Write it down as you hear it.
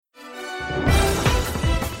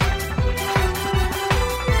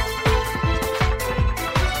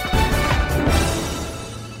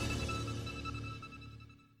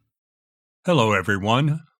Hello,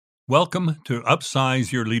 everyone. Welcome to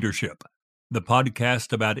Upsize Your Leadership, the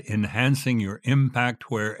podcast about enhancing your impact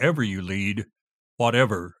wherever you lead,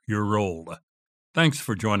 whatever your role. Thanks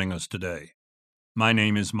for joining us today. My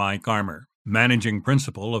name is Mike Armour, Managing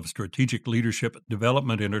Principal of Strategic Leadership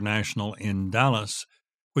Development International in Dallas,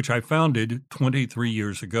 which I founded 23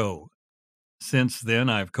 years ago. Since then,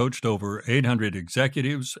 I've coached over 800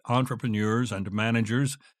 executives, entrepreneurs, and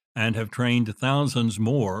managers, and have trained thousands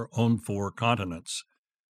more on 4 continents.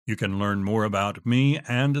 You can learn more about me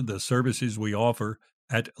and the services we offer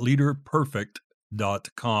at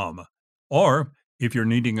leaderperfect.com. Or, if you're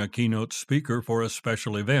needing a keynote speaker for a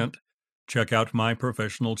special event, check out my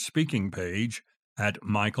professional speaking page at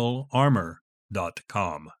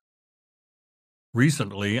michaelarmour.com.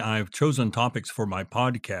 Recently, I've chosen topics for my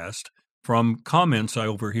podcast from comments I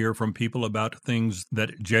overhear from people about things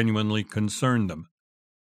that genuinely concern them.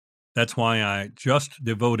 That's why I just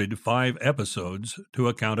devoted 5 episodes to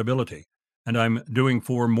accountability, and I'm doing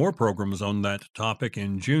 4 more programs on that topic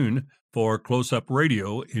in June for Close Up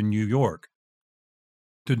Radio in New York.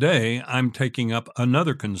 Today, I'm taking up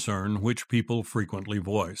another concern which people frequently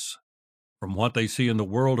voice. From what they see in the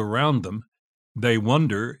world around them, they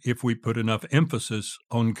wonder if we put enough emphasis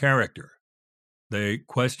on character. They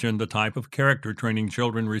question the type of character training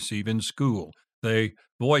children receive in school. They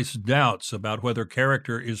voice doubts about whether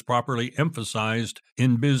character is properly emphasized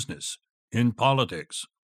in business, in politics,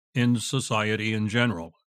 in society in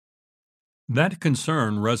general. That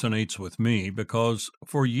concern resonates with me because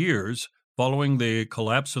for years, following the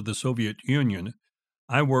collapse of the Soviet Union,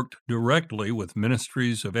 I worked directly with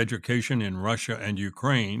ministries of education in Russia and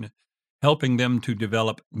Ukraine, helping them to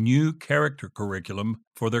develop new character curriculum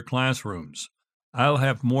for their classrooms. I'll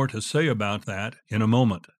have more to say about that in a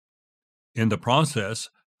moment. In the process,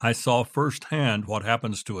 I saw firsthand what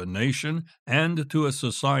happens to a nation and to a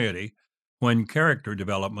society when character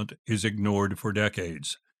development is ignored for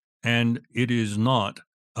decades, and it is not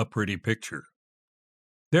a pretty picture.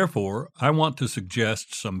 Therefore, I want to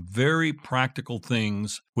suggest some very practical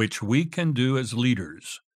things which we can do as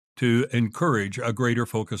leaders to encourage a greater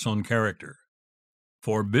focus on character.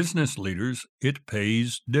 For business leaders, it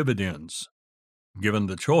pays dividends. Given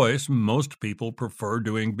the choice, most people prefer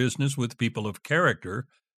doing business with people of character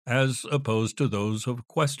as opposed to those of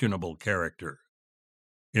questionable character.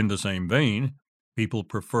 In the same vein, people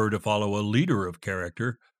prefer to follow a leader of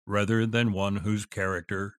character rather than one whose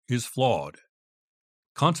character is flawed.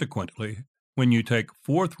 Consequently, when you take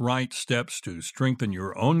forthright steps to strengthen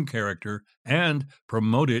your own character and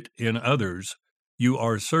promote it in others, you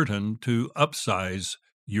are certain to upsize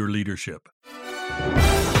your leadership.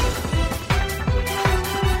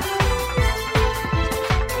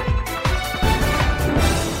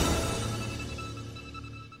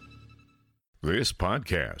 This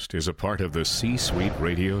podcast is a part of the C-Suite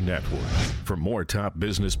Radio Network. For more top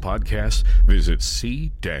business podcasts, visit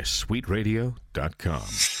c-suiteradio.com.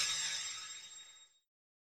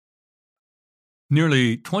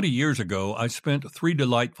 Nearly 20 years ago, I spent 3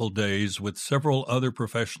 delightful days with several other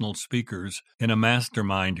professional speakers in a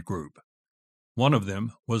mastermind group. One of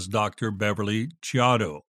them was Dr. Beverly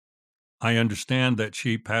Chiado. I understand that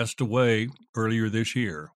she passed away earlier this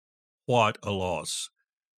year. What a loss.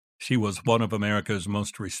 She was one of America's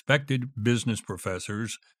most respected business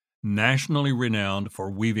professors, nationally renowned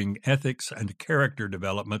for weaving ethics and character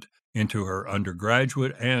development into her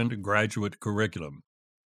undergraduate and graduate curriculum.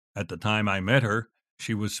 At the time I met her,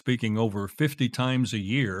 she was speaking over 50 times a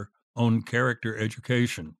year on character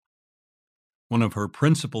education. One of her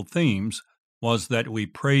principal themes was that we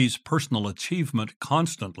praise personal achievement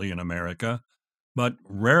constantly in America, but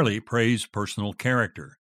rarely praise personal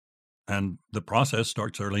character. And the process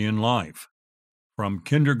starts early in life. From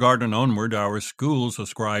kindergarten onward, our schools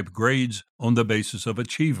ascribe grades on the basis of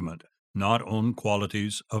achievement, not on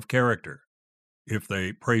qualities of character. If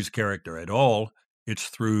they praise character at all, it's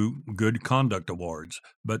through good conduct awards,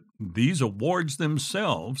 but these awards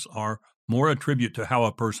themselves are more a tribute to how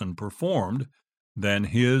a person performed than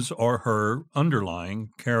his or her underlying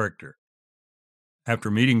character.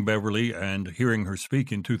 After meeting Beverly and hearing her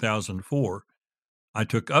speak in 2004, I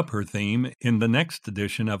took up her theme in the next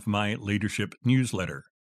edition of my leadership newsletter.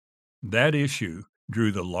 That issue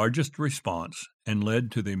drew the largest response and led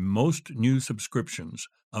to the most new subscriptions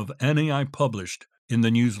of any I published in the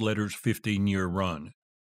newsletter's 15-year run.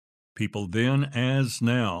 People then, as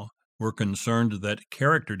now, were concerned that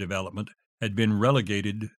character development had been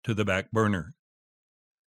relegated to the back burner.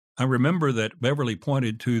 I remember that Beverly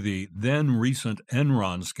pointed to the then recent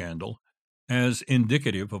Enron scandal as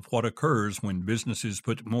indicative of what occurs when businesses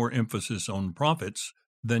put more emphasis on profits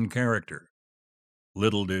than character.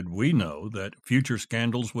 Little did we know that future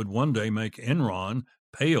scandals would one day make Enron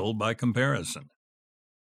pale by comparison.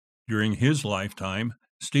 During his lifetime,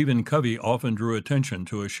 Stephen Covey often drew attention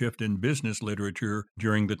to a shift in business literature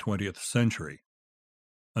during the 20th century.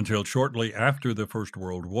 Until shortly after the First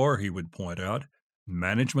World War, he would point out,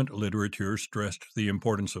 management literature stressed the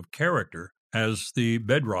importance of character as the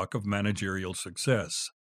bedrock of managerial success.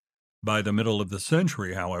 By the middle of the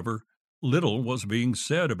century, however, little was being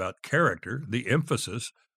said about character. The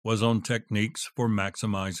emphasis was on techniques for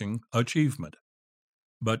maximizing achievement.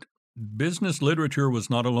 But business literature was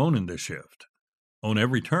not alone in this shift. On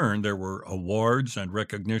every turn, there were awards and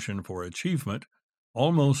recognition for achievement,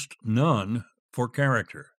 almost none for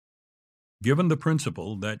character. Given the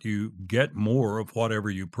principle that you get more of whatever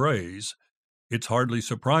you praise, it's hardly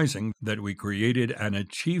surprising that we created an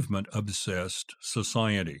achievement-obsessed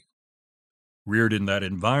society. Reared in that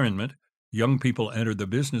environment, young people entered the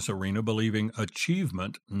business arena believing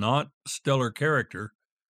achievement, not stellar character,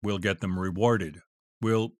 will get them rewarded,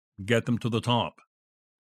 will get them to the top.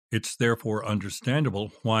 It's therefore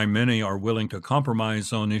understandable why many are willing to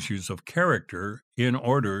compromise on issues of character in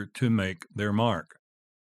order to make their mark.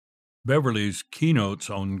 Beverly's keynotes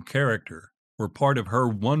on character were part of her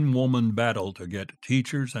one-woman battle to get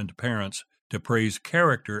teachers and parents to praise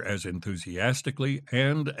character as enthusiastically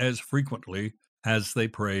and as frequently as they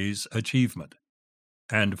praise achievement,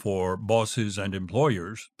 and for bosses and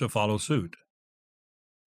employers to follow suit.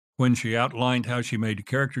 When she outlined how she made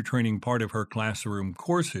character training part of her classroom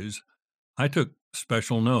courses, I took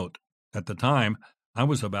special note. At the time, I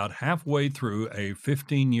was about halfway through a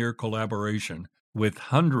 15-year collaboration with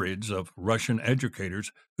hundreds of Russian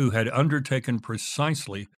educators who had undertaken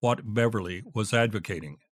precisely what Beverly was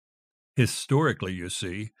advocating. Historically, you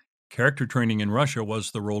see, character training in Russia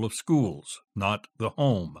was the role of schools, not the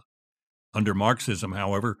home. Under Marxism,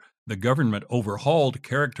 however, the government overhauled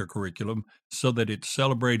character curriculum so that it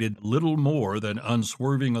celebrated little more than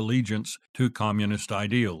unswerving allegiance to communist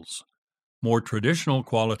ideals. More traditional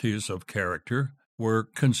qualities of character were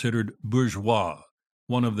considered bourgeois,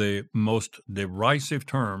 one of the most derisive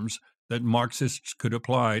terms that Marxists could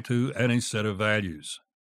apply to any set of values.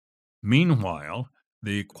 Meanwhile,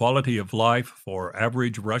 the quality of life for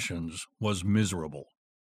average Russians was miserable.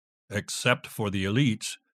 Except for the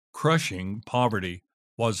elites, crushing poverty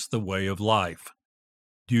was the way of life.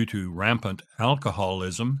 Due to rampant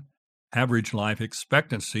alcoholism, average life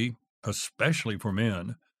expectancy, especially for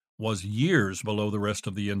men, was years below the rest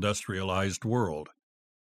of the industrialized world.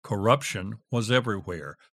 Corruption was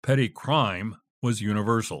everywhere. Petty crime was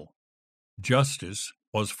universal. Justice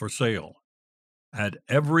was for sale. At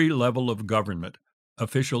every level of government,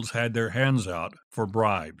 officials had their hands out for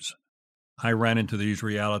bribes. I ran into these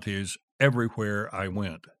realities everywhere I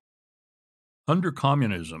went. Under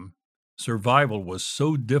communism, survival was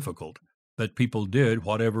so difficult that people did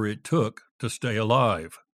whatever it took to stay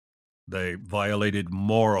alive. They violated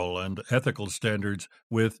moral and ethical standards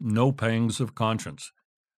with no pangs of conscience.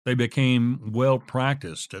 They became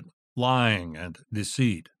well-practiced at lying and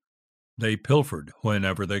deceit. They pilfered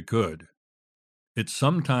whenever they could. It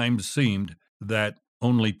sometimes seemed that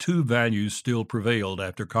only two values still prevailed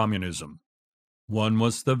after communism. One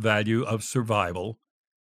was the value of survival.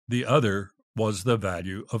 The other was the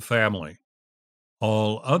value of family.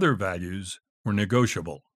 All other values were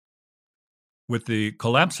negotiable. With the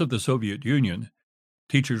collapse of the Soviet Union,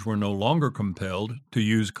 teachers were no longer compelled to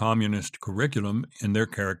use communist curriculum in their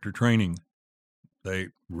character training. They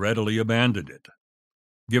readily abandoned it.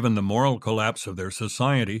 Given the moral collapse of their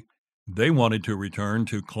society, they wanted to return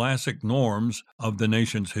to classic norms of the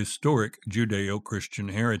nation's historic Judeo-Christian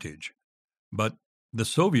heritage. But the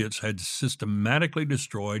Soviets had systematically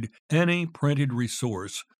destroyed any printed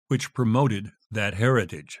resource which promoted that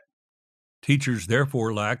heritage. Teachers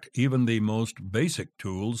therefore lacked even the most basic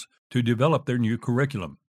tools to develop their new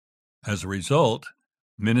curriculum. As a result,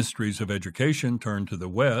 ministries of education turned to the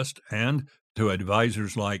West and to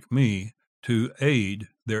advisors like me to aid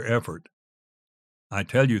their effort. I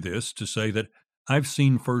tell you this to say that I've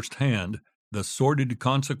seen firsthand the sordid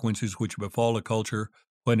consequences which befall a culture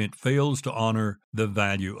when it fails to honor the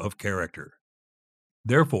value of character.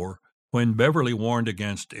 Therefore, when Beverly warned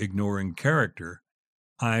against ignoring character,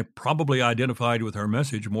 I probably identified with her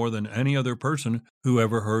message more than any other person who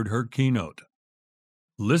ever heard her keynote.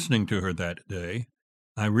 Listening to her that day,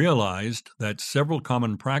 I realized that several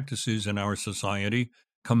common practices in our society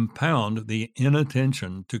compound the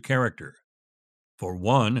inattention to character. For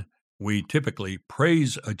one, we typically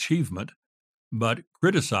praise achievement, but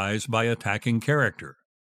criticize by attacking character.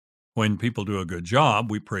 When people do a good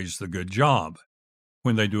job, we praise the good job.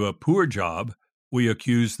 When they do a poor job, We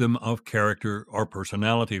accuse them of character or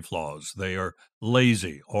personality flaws. They are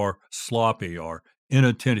lazy or sloppy or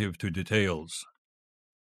inattentive to details.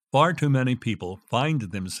 Far too many people find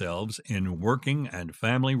themselves in working and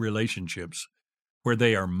family relationships where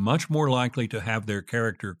they are much more likely to have their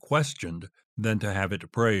character questioned than to have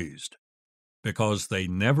it praised. Because they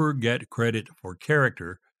never get credit for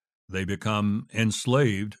character, they become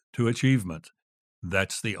enslaved to achievement.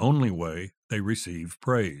 That's the only way they receive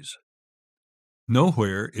praise.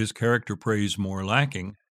 Nowhere is character praise more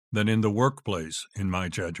lacking than in the workplace, in my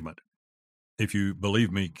judgment. If you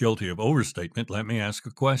believe me guilty of overstatement, let me ask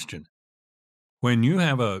a question. When you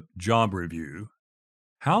have a job review,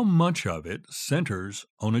 how much of it centers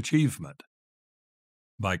on achievement?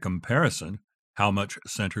 By comparison, how much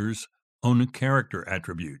centers on character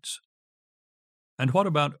attributes? And what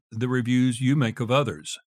about the reviews you make of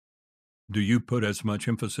others? Do you put as much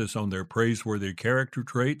emphasis on their praiseworthy character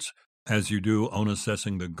traits as you do on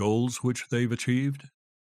assessing the goals which they've achieved?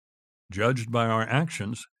 Judged by our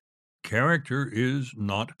actions, character is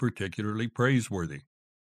not particularly praiseworthy.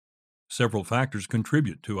 Several factors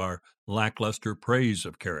contribute to our lackluster praise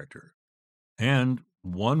of character, and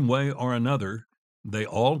one way or another, they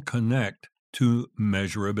all connect to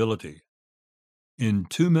measurability. In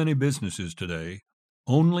too many businesses today,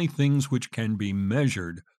 only things which can be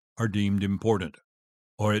measured are deemed important,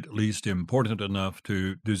 or at least important enough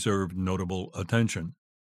to deserve notable attention.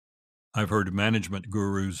 I've heard management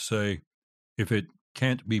gurus say, if it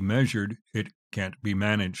can't be measured, it can't be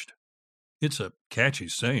managed. It's a catchy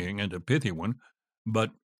saying and a pithy one,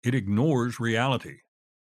 but it ignores reality.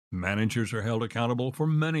 Managers are held accountable for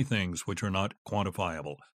many things which are not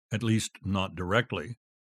quantifiable, at least not directly.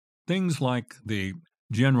 Things like the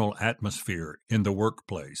general atmosphere in the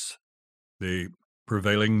workplace, the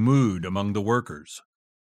prevailing mood among the workers,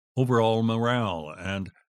 overall morale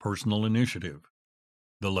and personal initiative,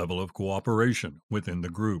 the level of cooperation within the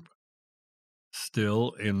group.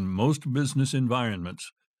 Still, in most business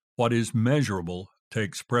environments, what is measurable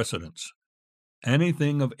takes precedence.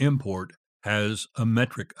 Anything of import has a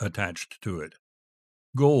metric attached to it.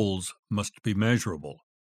 Goals must be measurable.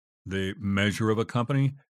 The measure of a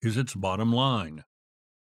company is its bottom line.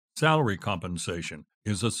 Salary compensation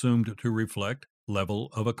is assumed to reflect level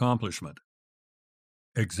of accomplishment.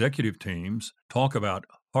 Executive teams talk about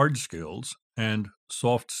hard skills and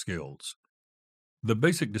soft skills. The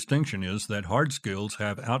basic distinction is that hard skills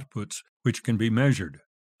have outputs which can be measured.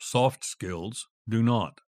 Soft skills do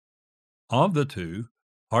not. Of the two,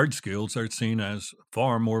 hard skills are seen as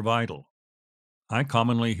far more vital. I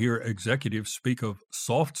commonly hear executives speak of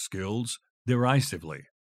soft skills derisively.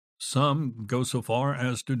 Some go so far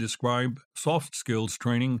as to describe soft skills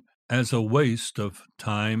training as a waste of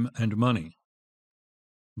time and money.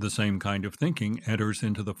 The same kind of thinking enters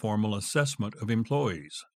into the formal assessment of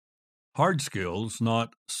employees. Hard skills,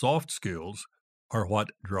 not soft skills, are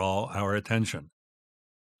what draw our attention.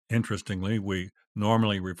 Interestingly, we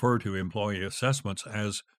normally refer to employee assessments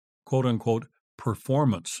as quote-unquote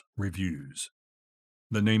performance reviews.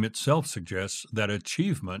 The name itself suggests that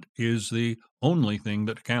achievement is the only thing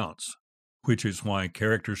that counts, which is why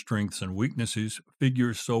character strengths and weaknesses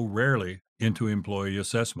figure so rarely into employee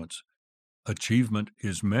assessments. Achievement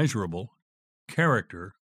is measurable,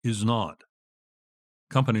 character is not.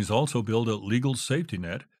 Companies also build a legal safety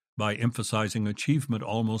net by emphasizing achievement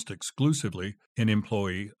almost exclusively in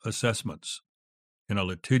employee assessments. In a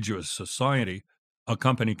litigious society, a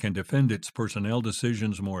company can defend its personnel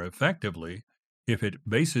decisions more effectively if it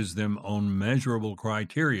bases them on measurable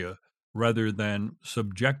criteria rather than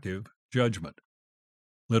subjective judgment.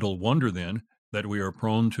 Little wonder, then, that we are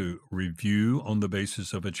prone to review on the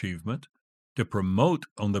basis of achievement, to promote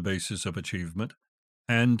on the basis of achievement,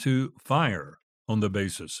 and to fire on the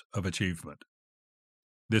basis of achievement.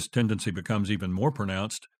 This tendency becomes even more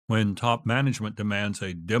pronounced when top management demands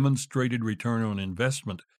a demonstrated return on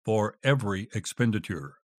investment for every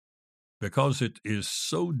expenditure. Because it is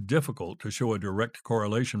so difficult to show a direct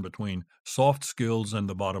correlation between soft skills and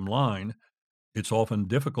the bottom line, it's often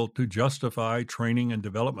difficult to justify training and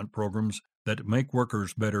development programs that make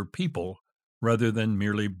workers better people rather than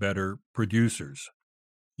merely better producers.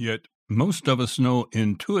 Yet, most of us know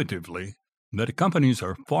intuitively that companies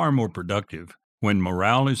are far more productive when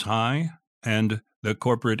morale is high and the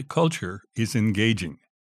corporate culture is engaging.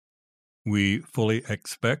 We fully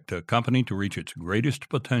expect a company to reach its greatest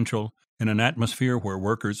potential in an atmosphere where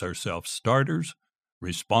workers are self-starters,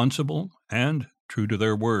 responsible, and true to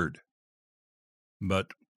their word.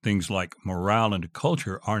 But things like morale and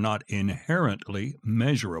culture are not inherently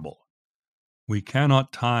measurable. We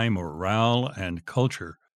cannot tie morale and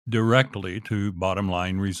culture directly to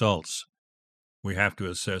bottom-line results. We have to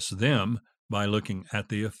assess them by looking at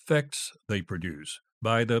the effects they produce,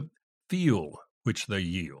 by the feel which they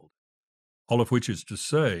yield. All of which is to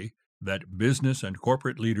say that business and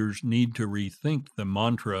corporate leaders need to rethink the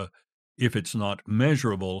mantra, if it's not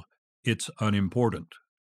measurable, it's unimportant.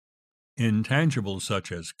 Intangibles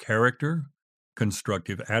such as character,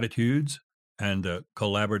 constructive attitudes, and a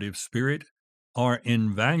collaborative spirit are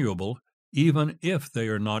invaluable even if they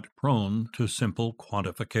are not prone to simple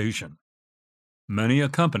quantification. Many a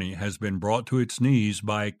company has been brought to its knees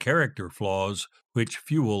by character flaws which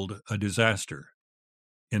fueled a disaster.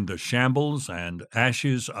 In the shambles and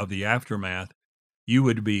ashes of the aftermath, you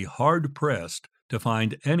would be hard-pressed to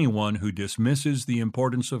find anyone who dismisses the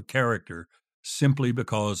importance of character simply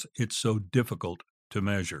because it's so difficult to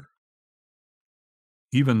measure.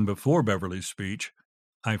 Even before Beverly's speech,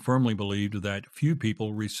 I firmly believed that few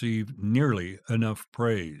people received nearly enough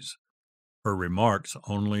praise. Her remarks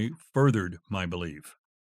only furthered my belief.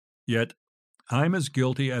 Yet, I'm as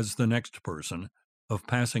guilty as the next person of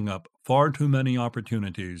passing up far too many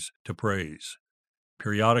opportunities to praise.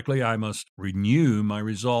 Periodically, I must renew my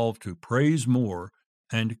resolve to praise more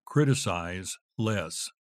and criticize less.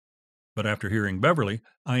 But after hearing Beverly,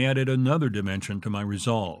 I added another dimension to my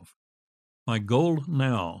resolve. My goal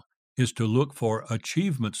now is to look for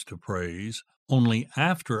achievements to praise only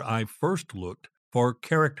after I first looked for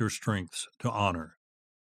character strengths to honor.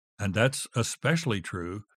 And that's especially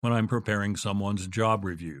true when I'm preparing someone's job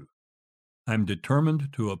review. I'm determined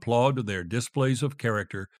to applaud their displays of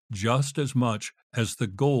character just as much as the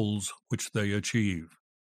goals which they achieve.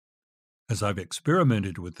 As I've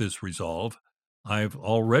experimented with this resolve, I've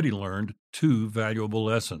already learned two valuable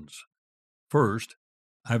lessons. First,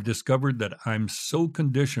 I've discovered that I'm so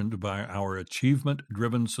conditioned by our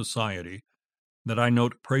achievement-driven society that I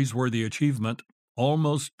note praiseworthy achievement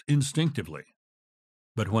almost instinctively.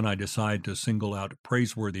 But when I decide to single out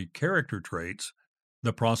praiseworthy character traits,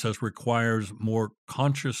 the process requires more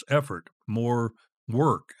conscious effort, more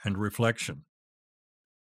work and reflection.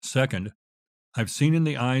 Second, I've seen in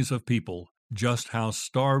the eyes of people just how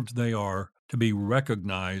starved they are to be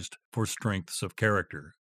recognized for strengths of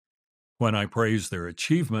character. When I praise their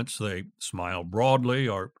achievements, they smile broadly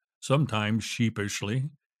or sometimes sheepishly.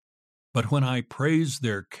 But when I praise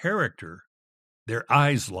their character, their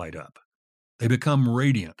eyes light up. They become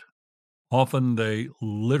radiant. Often they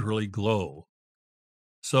literally glow.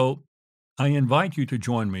 So, I invite you to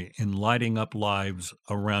join me in lighting up lives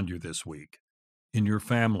around you this week, in your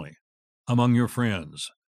family, among your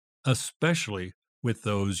friends, especially with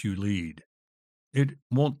those you lead. It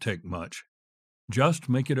won't take much. Just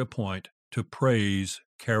make it a point to praise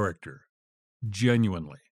character,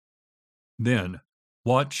 genuinely. Then,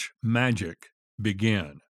 watch magic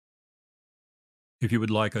begin. If you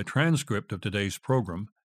would like a transcript of today's program,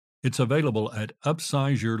 it's available at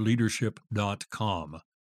upsizeyourleadership.com.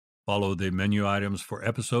 Follow the menu items for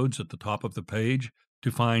episodes at the top of the page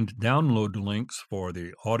to find download links for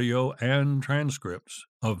the audio and transcripts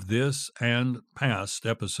of this and past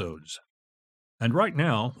episodes. And right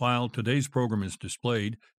now, while today's program is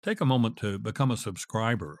displayed, take a moment to become a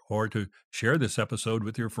subscriber or to share this episode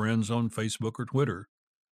with your friends on Facebook or Twitter.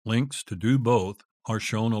 Links to do both are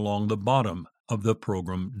shown along the bottom of the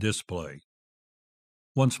program display.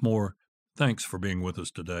 Once more, thanks for being with us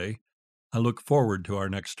today. I look forward to our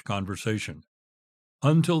next conversation.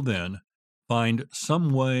 Until then, find some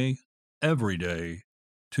way every day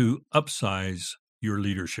to upsize your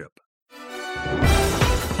leadership.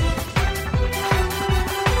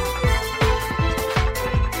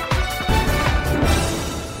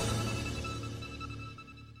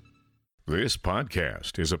 This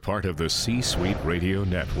podcast is a part of the C-Suite Radio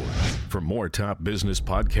Network. For more top business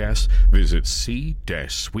podcasts, visit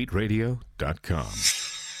c-suiteradio.com.